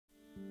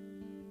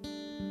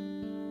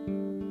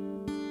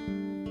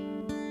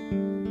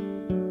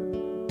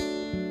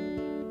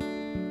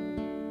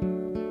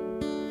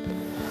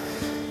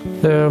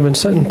Now I've been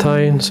sitting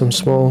tying some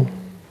small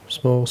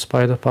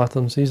spider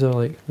patterns. These are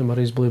like the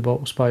Murray's blue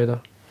bottle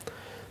spider.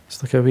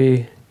 It's like a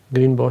wee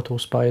green bottle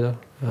spider.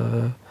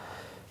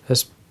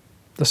 This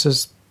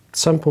is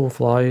simple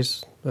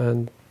flies,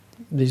 and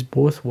these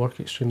both work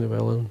extremely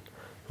well in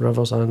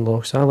rivers and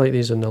lochs. I like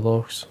these in the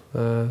lochs,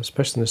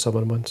 especially in the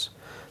summer months.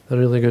 They're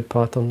really good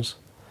patterns.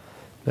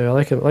 Now I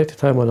like to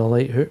tie them on a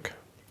light hook.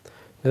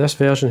 Now this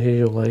version here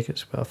you'll like,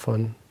 it's a bit of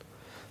fun,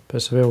 but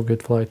it's a real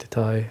good fly to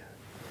tie.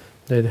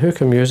 Now the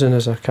hook I'm using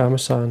is a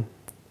Kamasan.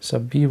 It's a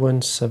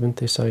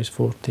B170 size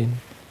 14.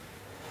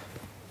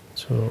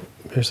 So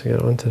here's to get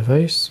it onto the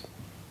vise.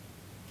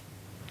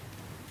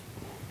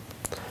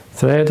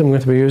 Thread I'm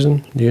going to be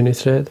using, the Uni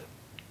thread,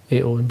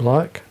 80 in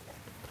black.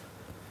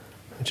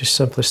 I just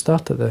simply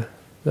start at the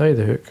eye of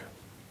the hook.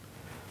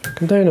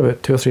 Come down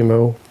about 2 or 3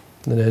 mil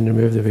and then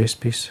remove the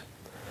waste piece.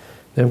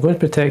 Now I'm going to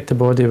protect the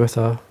body with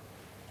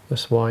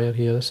this wire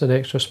here. This is an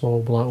extra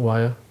small black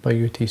wire by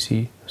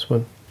UTC, this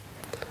one.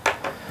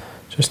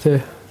 Just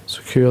to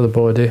secure the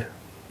body,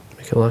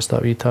 make it last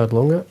that wee tad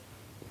longer.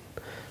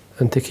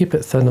 And to keep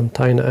it thin, I'm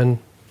tying it in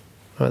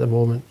at the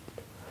moment.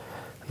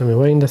 And then we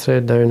wind the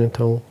thread down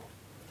until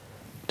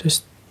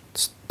just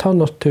a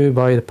turn or two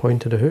by the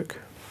point of the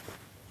hook.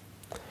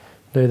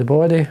 Now the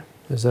body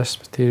is this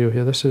material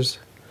here. This is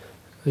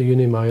a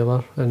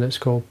Uni-Mylar and it's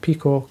called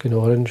Peacock in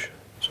orange.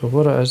 So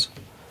what it is,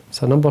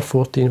 it's a number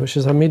 14, which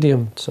is a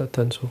medium sit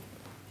tinsel.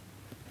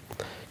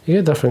 You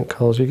get different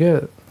colours, you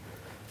get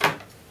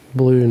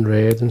blue and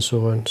red and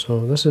so on.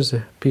 So this is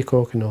the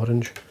Peacock in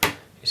orange.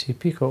 You see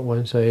peacock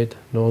one side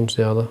and orange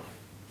the other.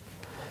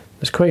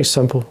 It's quite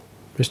simple.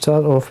 We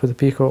start off with the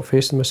peacock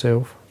facing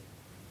myself,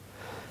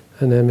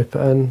 and then we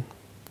put in,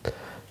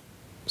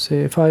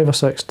 say, 5 or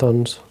 6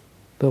 turns,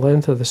 the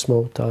length of the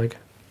small tag,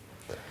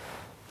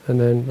 and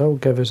then that will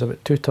give us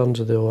about 2 turns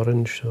of the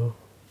orange, so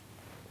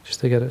just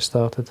to get it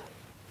started.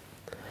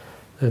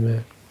 Then we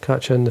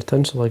catch in the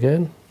tinsel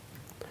again,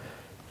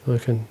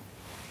 looking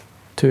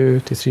 2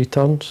 to 3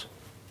 turns,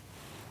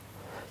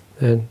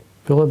 then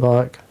pull it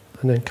back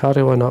and then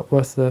carry one up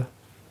with the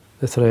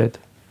thread,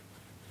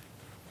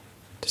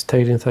 just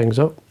tidying things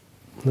up,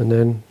 and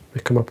then we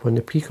come up on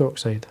the peacock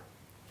side.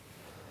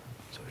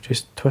 So we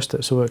just twist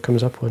it so it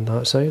comes up on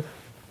that side.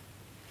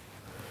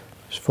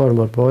 Just form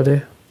our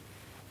body.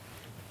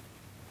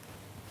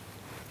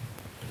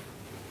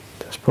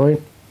 At this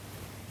point,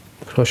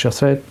 cross your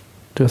thread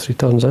 2 or 3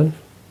 turns in.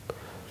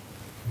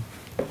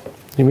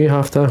 You may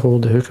have to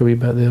hold the hook a wee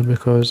bit there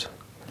because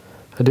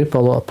I do put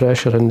a lot of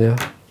pressure in there.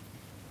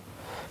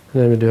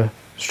 And then we do a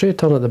straight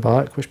turn at the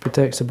back, which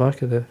protects the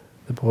back of the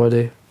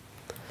body.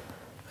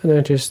 And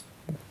then just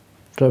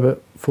rib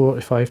it 4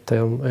 to 5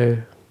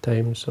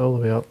 times all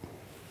the way up.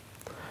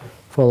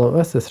 Follow it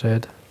with the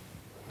thread,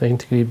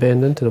 90-degree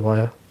bend into the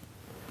wire.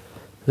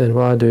 Then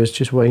what I do is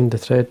just wind the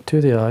thread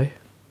to the eye.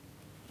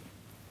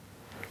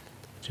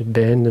 Just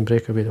bend and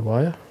break away the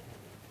wire,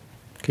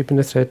 keeping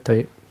the thread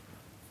tight.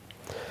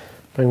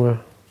 Bring our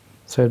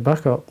thread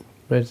back up,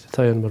 ready to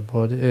tie in our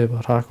body,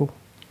 our hackle.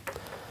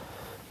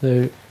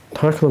 Now, the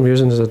hackle I'm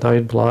using is a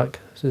dyed black.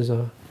 This is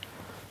a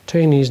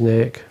Chinese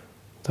neck,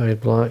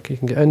 dyed black. You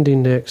can get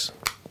Indian necks,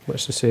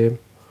 which is the same. You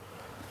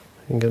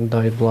can get them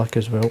dyed black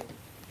as well.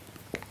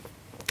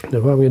 Now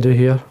what I'm going to do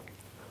here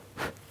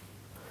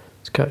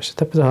is catch the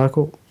tip of the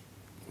hackle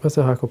with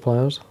the hackle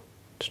pliers,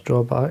 just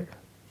draw back,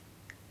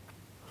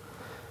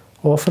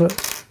 offer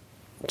it,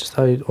 just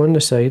on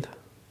the side,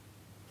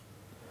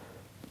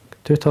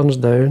 2 turns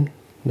down.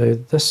 Now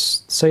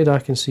this side I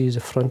can see is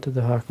the front of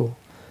the hackle.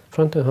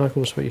 Front of the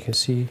hackle is what you can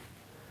see,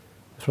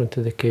 the front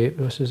of the cape.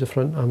 This is the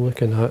front I'm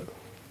looking at.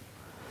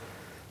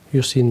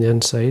 You're seeing the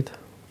inside.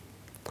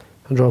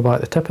 I draw back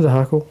the tip of the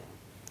hackle,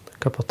 a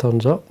couple of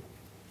turns up.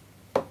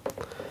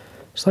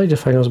 Slide your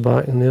fingers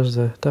back and there's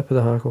the tip of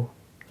the hackle.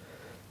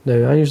 Now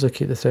I usually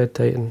keep the thread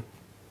tight and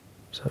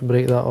so I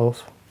break that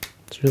off.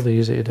 It's really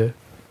easy to do.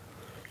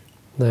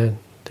 Then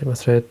take my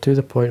thread to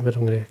the point where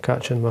I'm going to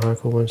catch in my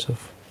hackle once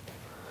I've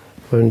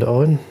wound it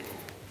on.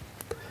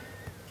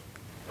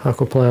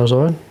 Hackle pliers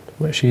on,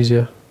 much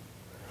easier.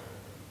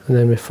 And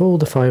then we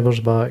fold the fibres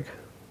back.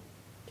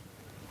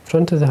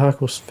 Front of the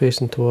hackle's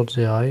facing towards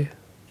the eye.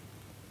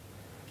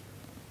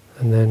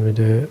 And then we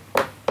do,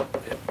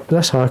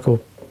 this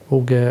hackle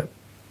will get,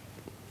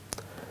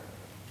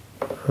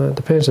 it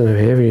depends on how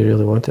heavy you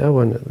really want it. I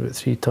want it about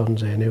 3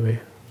 turns anyway.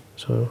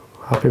 So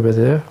happy with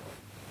there.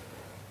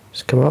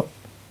 Just come up,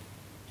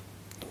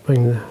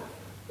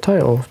 tie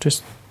it off.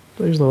 Just,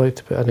 I usually like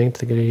to put a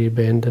 90-degree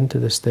bend into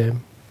the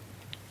stem.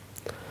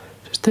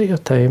 Just take your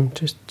time,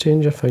 just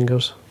change your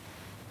fingers.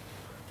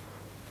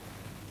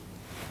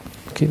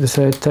 Keep the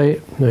thread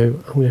tight. Now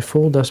I'm going to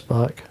fold this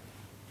back.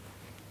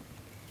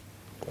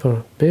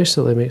 For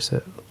basically makes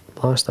it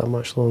last that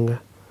much longer.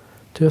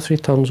 2 or 3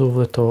 turns over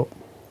the top.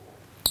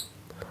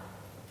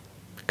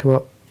 Come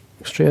up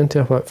straight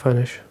into a whip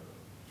finish.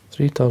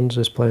 3 turns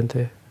is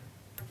plenty.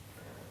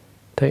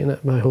 Tighten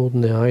it by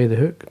holding the eye of the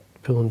hook,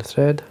 pulling the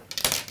thread.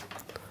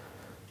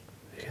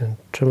 You can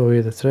trim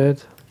away the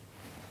thread.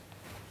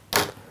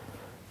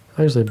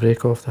 I usually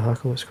break off the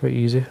hackle, it's quite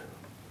easy.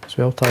 It's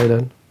well tied in.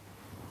 And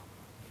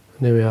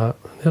there we are.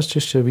 There's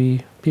just a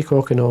wee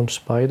peacock and orange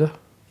spider.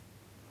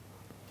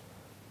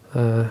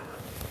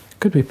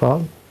 Could be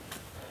part.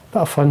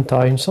 Bit of fun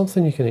tying,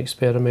 something you can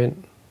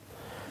experiment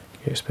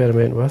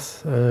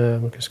with.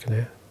 I'm just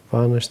going to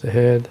varnish the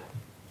head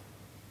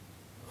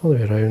all the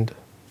way around.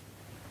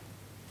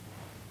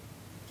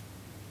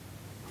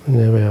 And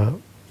there we are.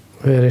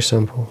 Very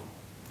simple.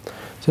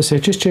 So I say,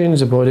 just change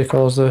the body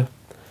colours.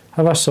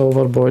 Have a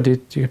silver body.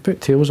 You can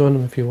put tails on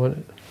them if you want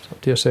it. It's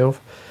up to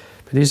yourself.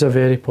 But these are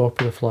very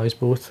popular flies,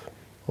 both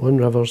on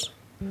rivers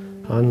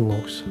and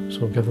lochs.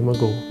 So give them a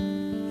go.